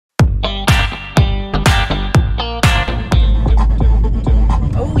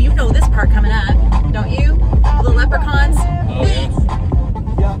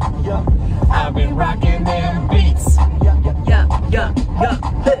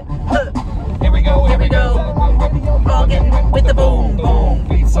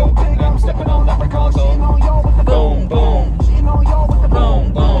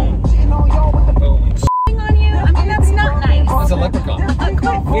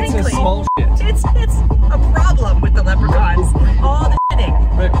It's a small shit. It's a problem with the leprechauns. All the shitting.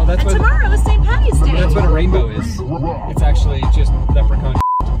 Right, well, that's and what, tomorrow is St. Patty's Day. That's what a rainbow is. It's actually just leprechaun.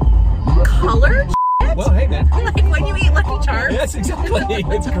 Colored shit? Well, hey man. Like when you eat Lucky Charms? Yes, exactly.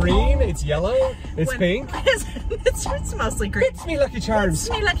 It's green, it's yellow, it's pink. It's mostly green. It's me Lucky Charms.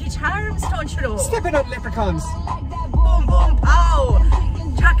 It's me Lucky Charms, don't you know? Stepping on leprechauns. Boom, boom, pow.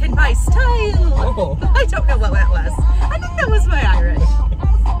 Talking by style. Oh. I don't know what that was. I think that was my Irish.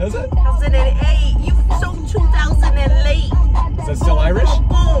 Is it? 2008. You so 2008. Is that still Irish?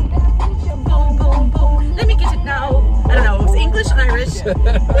 Boom, boom, boom, boom. Let me get it now. I don't know. It was English, Irish. It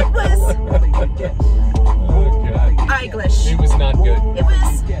was. Oh god. English. It was not good. It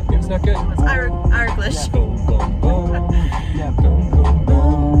was. It was not good. It was Irish. Boom, boom, boom. Boom, boom, boom.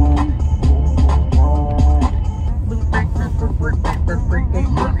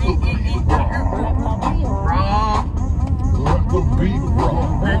 Rock. Let the beat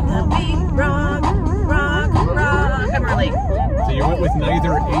rock. Let the beat rock, rock, rock. I'm early. So you went with neither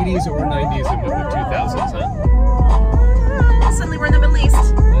 80s or 90s and went with 2000s, huh? Suddenly we're in the Middle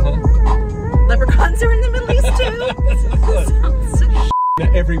East. Leprechauns are in the Middle East too.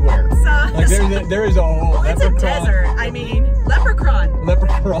 Everywhere. Like there is a whole it's a desert. I mean, leprechaun.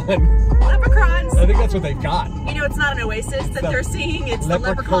 Leprechauns. I think that's what they've got. You know, it's not an oasis that they're seeing. It's the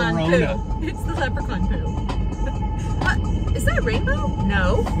leprechaun poo. It's the leprechaun poo. Is that a rainbow?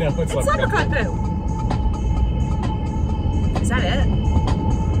 No. No, it's leprechaun poo. Is that it?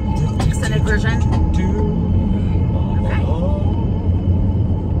 Extended version.